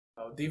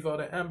Devo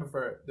the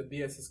Ambivert, the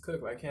BS is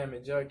cooked like ham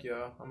and jerk,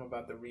 y'all. I'm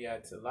about to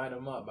react to Light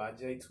 'Em Up by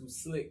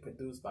Jay2Slik,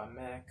 produced by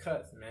Mad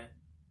Cuts, man.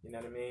 You know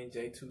what I mean?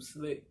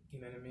 Jay2Slik, you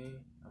know what I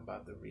mean? I'm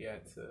about to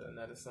react to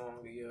another song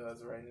of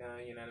yours right now,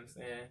 you know what I'm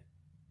saying?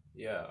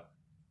 Yeah.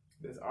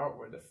 This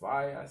artwork, the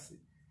fire, I see.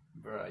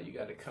 Bruh, you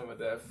gotta come with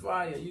that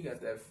fire. You got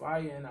that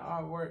fire in the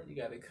artwork. You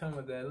gotta come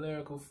with that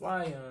lyrical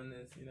fire on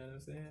this, you know what I'm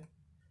saying?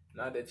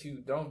 Not that you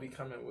don't be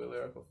coming with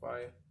lyrical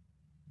fire,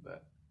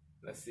 but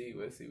let's see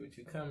what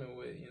you coming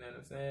with, you know what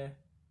I'm saying?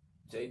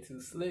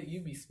 Jay2Slik, you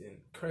be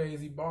spitting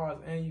crazy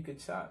bars and you could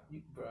chop,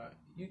 bruh.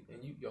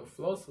 Your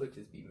flow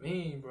switches be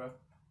mean, bruh.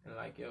 And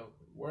like your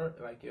work,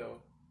 like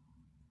your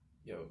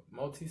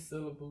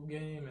multi-syllable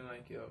game, and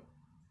like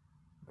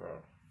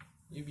bro,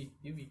 you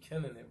be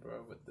killing it,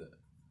 bro, with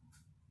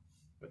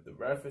the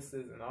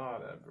references and all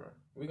that, bro.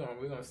 We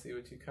gonna see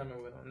what you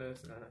coming with on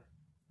this, man.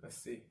 Let's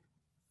see.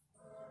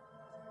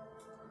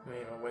 We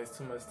ain't gonna waste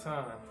too much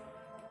time.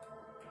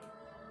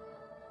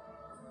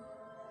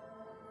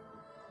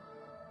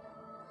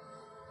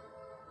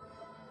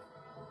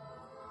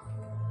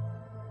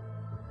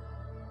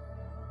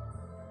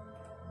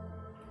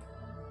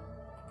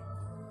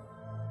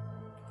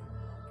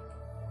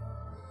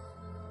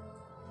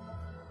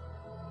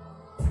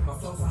 My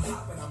flows are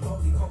hot, but I'm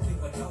only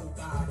coping with no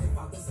God. If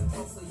I listen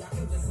closely, I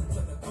can listen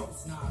to the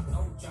ghost knob.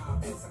 No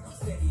job, feels like I'm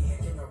steady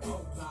hitting a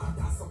roadblock.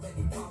 Got so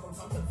many problems,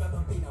 I'm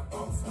developing a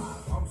bone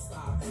spot. Won't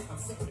stop. I'm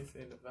sick. They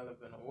say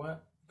developing a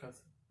what?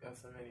 Cause got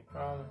so many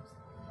problems.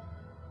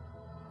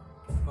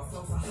 My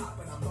flows are hot,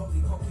 but I'm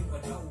only coping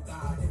with no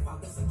God. If I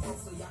listen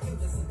closely, I can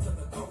listen to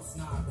the ghost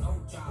knob. No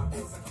job,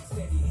 feels like I'm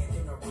steady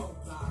hitting a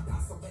roadblock.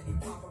 Got so many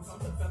problems, I'm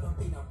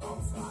developing a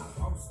bone spot.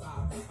 Won't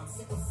stop. I'm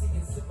sick of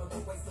seeing similar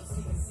ways of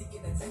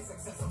seeking and take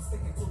success. I'm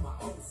sticking to my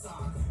own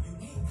song. You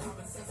need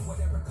common sense,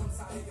 whatever comes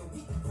out of your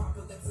weak.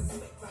 Problems is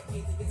fake like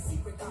alien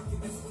secret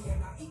documents. We are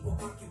not equal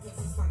occupants.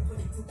 It's like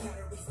putting two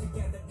batteries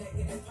together,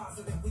 negative,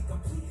 positive. We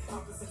complete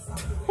opposites.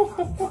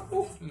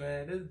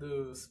 Man, this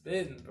dude's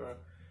spitting, bro.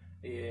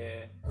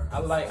 Yeah, I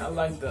like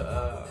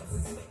the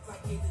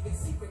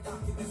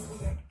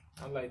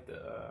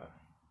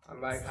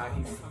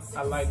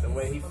I like the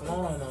way he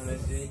flowing on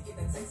this shit.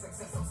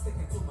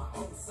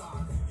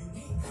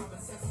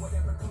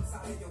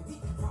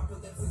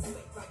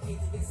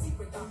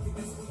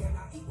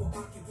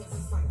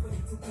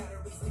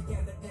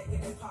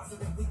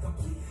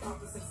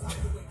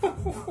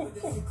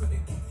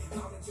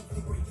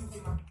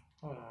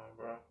 Hold on,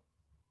 bro.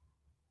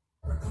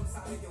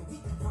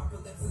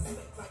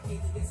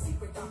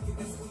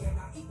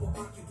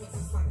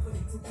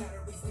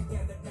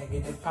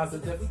 Negative,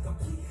 positive,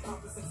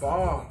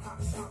 bars.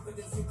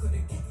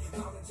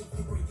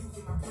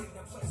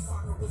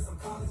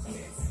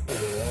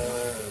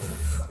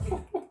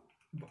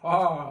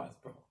 Bars,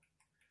 bro.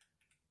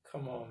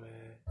 Come on,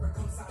 man.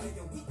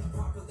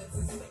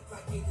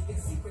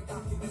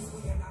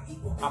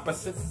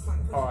 Opposites.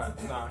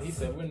 Alright, nah, he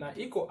said we're not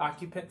equal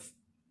occupants.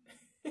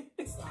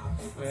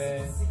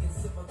 Man,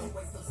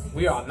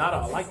 we are not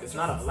alike. It's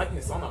not a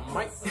likeness on a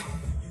mic.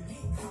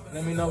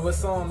 Let me know what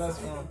song that's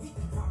from.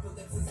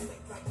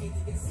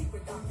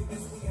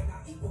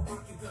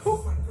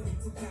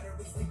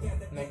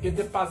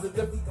 Negative,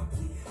 positive,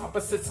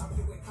 opposites.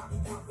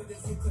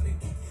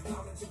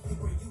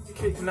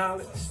 Kick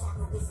knowledge.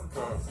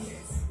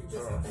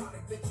 Bro.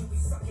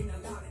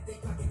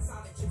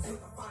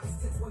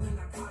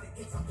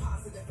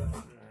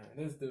 Man,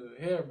 this dude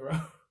here, bro.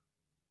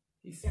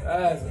 He's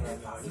spazzing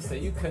right now. You say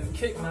you couldn't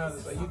kick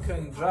knowledge, but you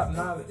couldn't drop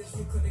knowledge.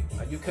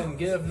 Like you couldn't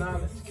give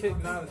knowledge,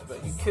 kick knowledge,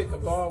 but you kick a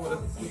ball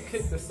with you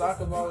kick the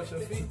soccer ball with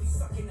your feet.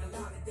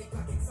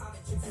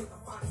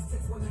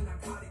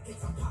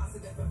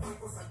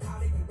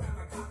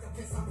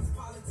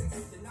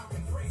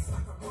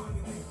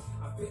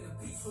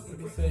 What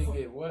do you say?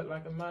 Get what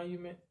like a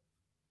monument?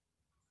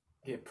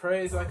 Get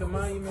praised like a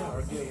monument,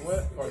 or get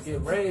what? Or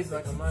get raised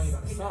like a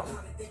monument, something.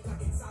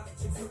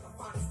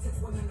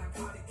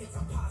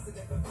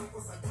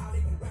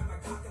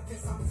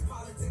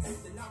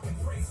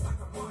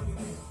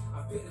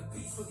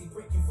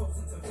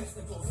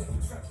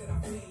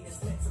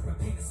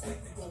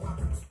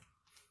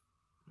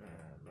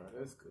 Man, bro,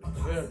 that's good.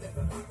 Yeah.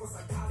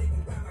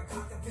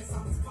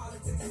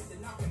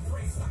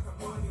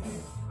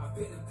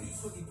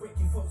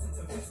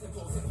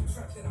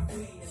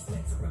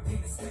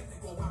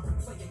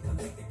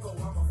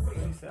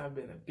 He said I've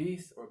been a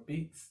beast or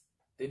beats.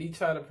 Did he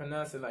try to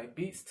pronounce it like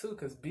beets too?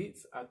 Because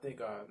beets, I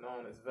think, are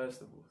known as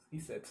vegetables. He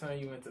said turn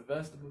you into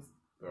vegetables.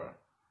 Bro,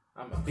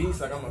 I'm a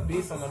beast. Like I'm a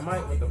beast on the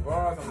mic with the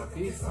bars. I'm a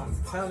beast. I'm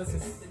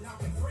talented.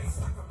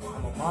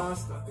 I'm a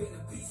monster.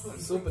 I'm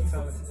super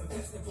talented.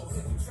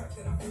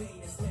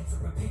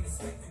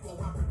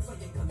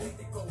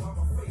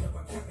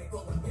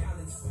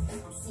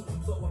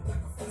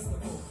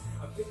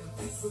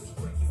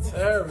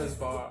 Terrorist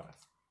bars.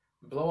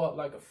 blow up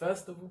like a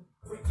festival.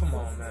 Come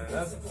on, man.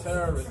 That's a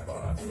terrorist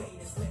bar, bro.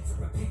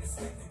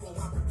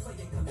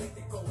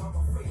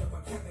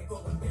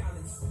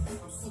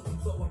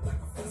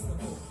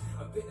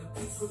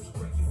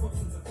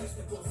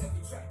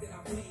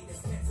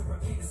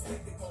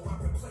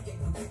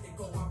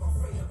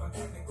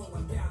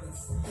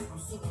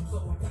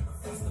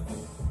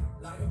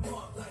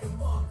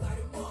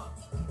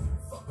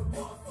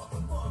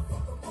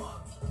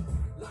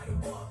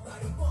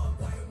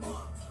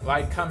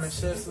 Like, comment,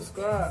 share,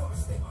 subscribe.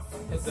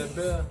 Hit that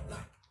bell.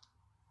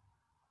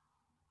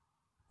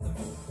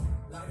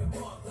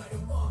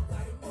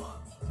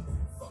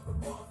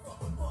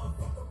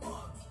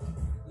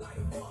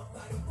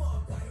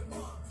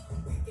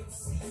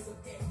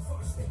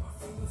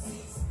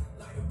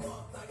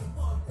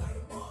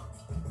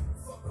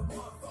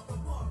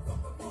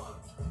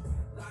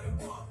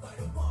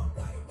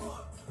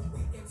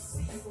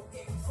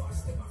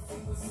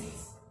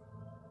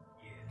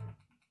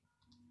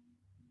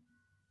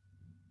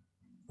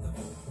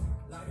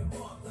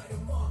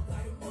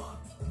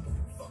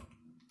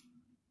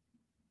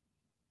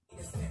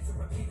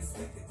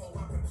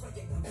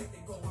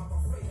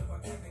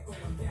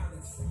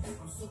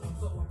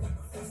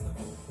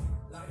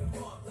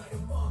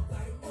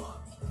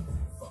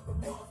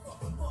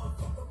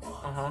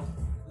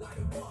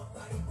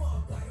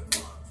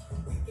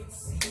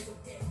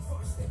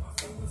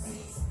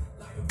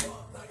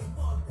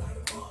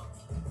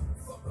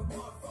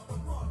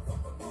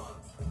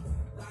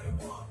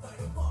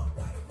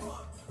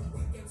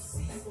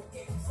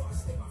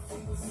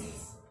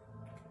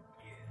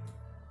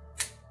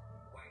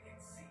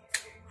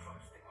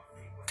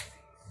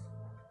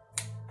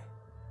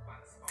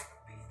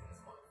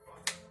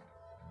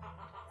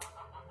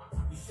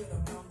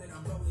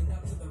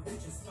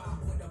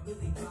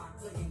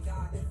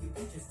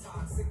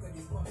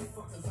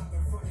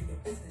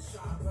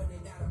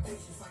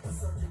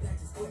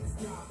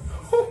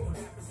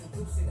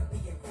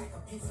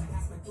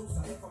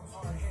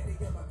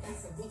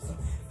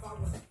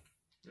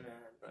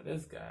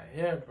 This guy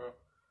here, bro.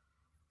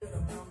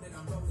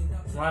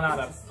 Run out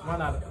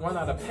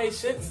of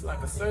patience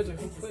like a surgeon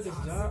who quit his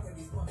job.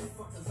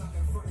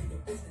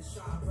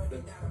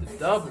 The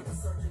double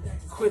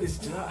quit his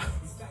job.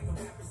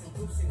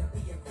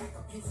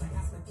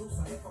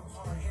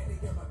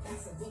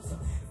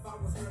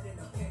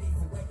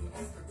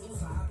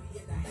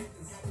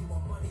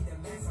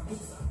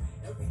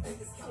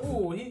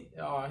 Ooh, he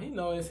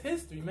know his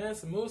history.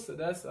 Mansa Musa.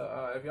 That's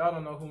if y'all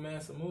don't know who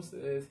Mansa Musa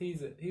is, he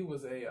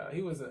was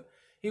a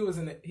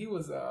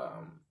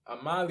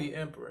Mali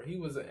emperor. He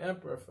was an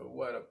emperor for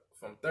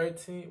from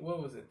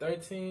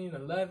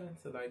 1311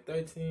 to like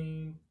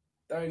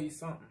 1330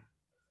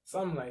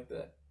 something like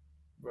that,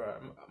 bro.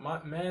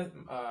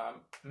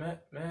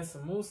 Mansa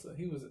Musa.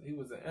 He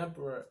was an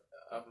emperor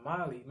of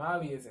Mali.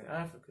 Mali is in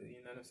Africa.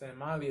 You know what I'm saying?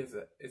 Mali is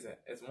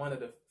one of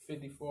the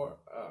 54.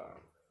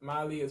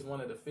 Mali is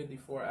one of the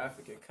 54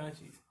 African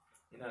countries.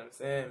 You know what I'm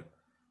saying,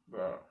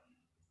 bro?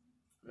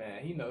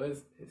 Man, he know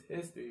his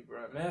history,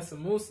 bro. Mansa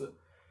Musa,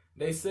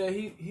 they said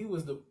he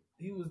was the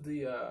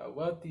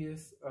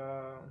wealthiest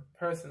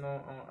person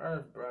on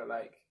earth, bro.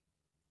 Like,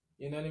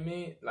 you know what I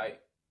mean?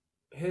 Like,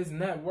 his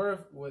net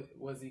worth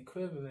was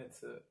equivalent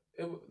to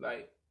it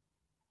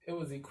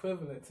was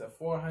equivalent to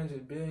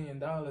 $400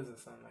 billion or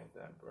something like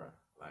that, bro.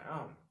 Like,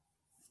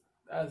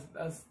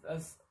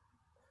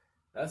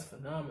 that's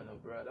phenomenal,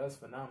 bro. That's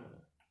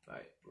phenomenal.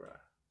 Like, bro,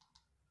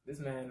 this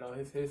man know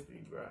his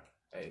history, bro.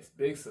 Hey, it's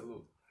big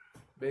salute.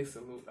 Big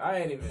salute. I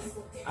ain't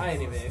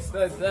even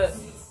expect that.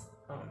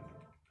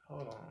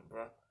 Hold on,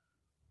 bro.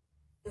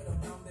 This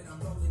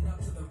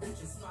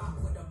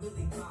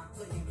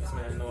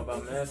man know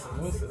about Mansa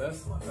Musa.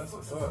 That's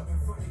what's up.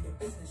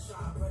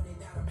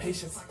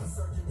 Patience.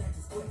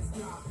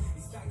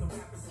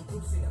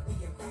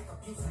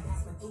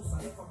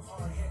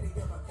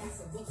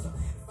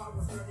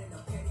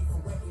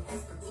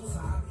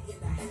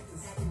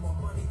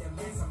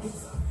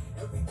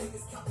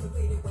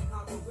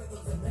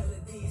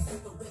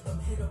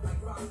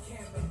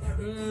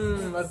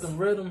 Let the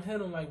rhythm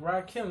hit him like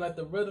Rakim. Let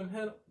the rhythm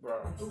hit him,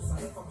 bro.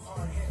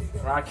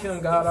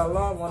 Rakim, God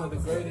Allah, one of the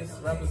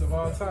greatest rappers of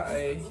all time.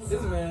 Hey,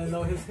 this man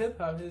know his hip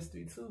hop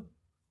history too.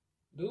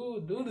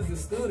 Dude is a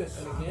student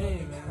in the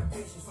game, man.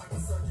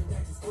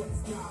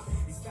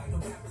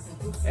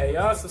 Hey,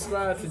 y'all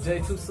subscribe to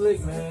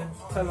Jay2Slik, man.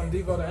 Tell him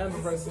Devo the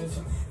Amberverse sent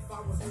you.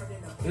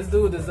 This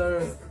dude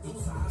deserves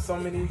so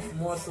many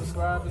more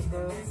subscribers,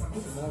 bro.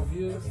 More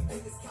views.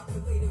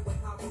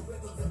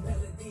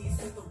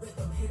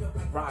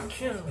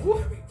 Rakim,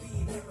 woo.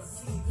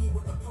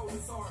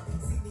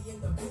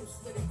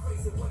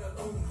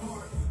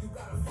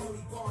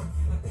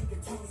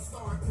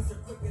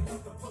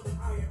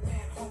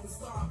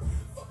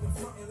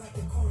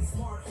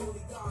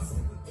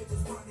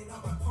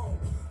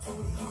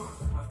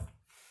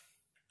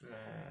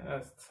 Man,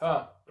 that's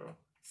tough, bro.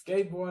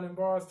 Skateboarding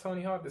bars,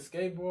 Tony Hawk, the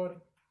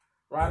skateboarding.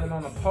 Riding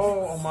on a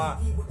pole on my,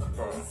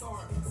 bro.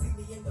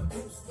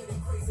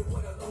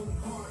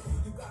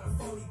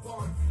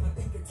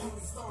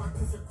 star,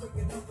 cause you're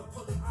quick enough to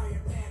pull an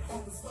Iron Man,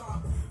 holy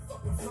star.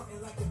 Fucking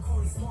frontin' like a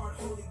corny smart,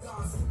 holy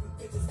God. Stupid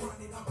bitches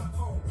running on my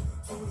pole.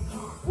 Tony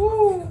Hawk.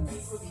 Woo!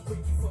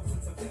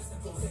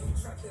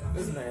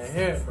 This man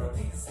here, bro.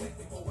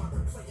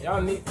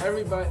 Y'all need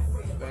everybody,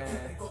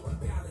 man.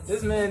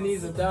 This man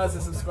needs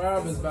 1,000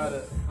 subscribers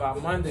by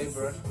Monday,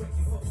 bro.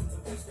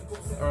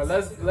 Or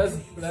let's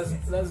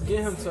get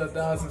him to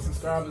 1,000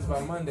 subscribers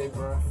by Monday,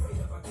 bro.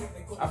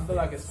 I feel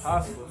like it's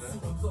possible, man.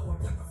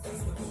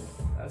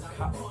 That's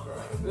bro.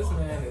 This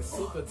man is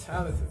super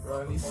talented,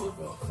 bro. He's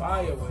super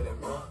fire with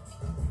it, bro.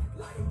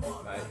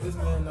 Like, this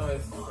man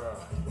knows, bro.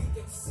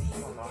 I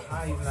don't know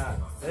how he's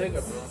not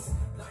bigger, bro.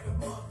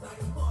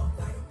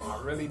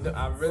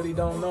 I really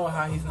don't know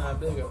how he's not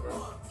bigger,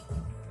 bro.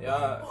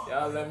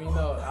 Y'all let me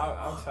know.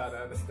 I'll try to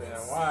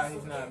understand why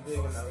he's not big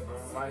enough, bro.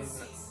 Why he's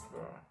not,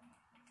 bro.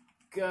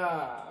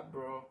 God,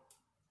 bro.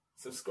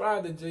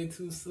 Subscribe to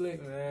Jay2Slik,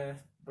 man,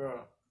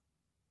 bro.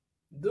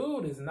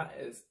 Dude is not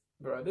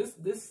bro.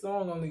 This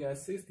song only got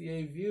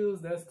 68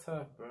 views. That's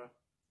tough, bro.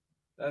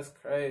 That's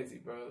crazy,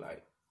 bro.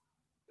 Like,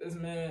 this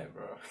man,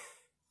 bro.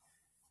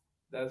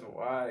 That's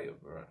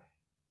wild, bro.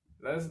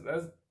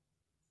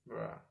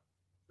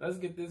 Let's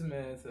get this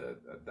man to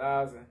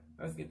 1,000.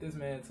 Let's get this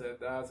man to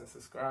 1,000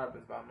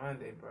 subscribers by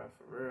Monday, bro.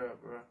 For real,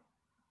 bro.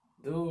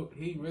 Dude,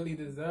 he really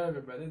deserves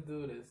it, bro. This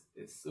dude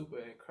is super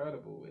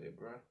incredible with it,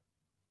 bro.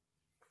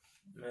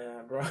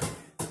 Man, bro.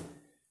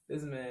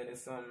 This man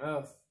is something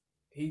else.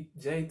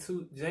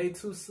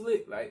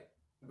 Jay2Slik, like,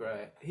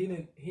 bro.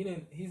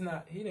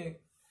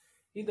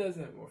 He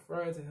doesn't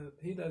refer to him.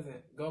 He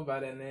doesn't go by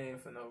that name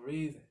for no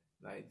reason.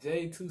 Like,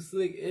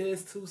 Jay2Slik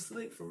is too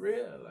slick for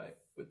real. Like,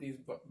 with these,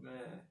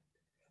 man.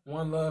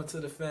 One love to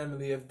the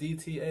family of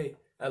DTA.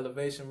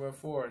 Elevation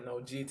Frfr, no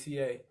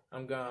GTA.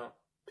 I'm gone.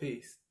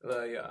 Peace.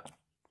 Love y'all.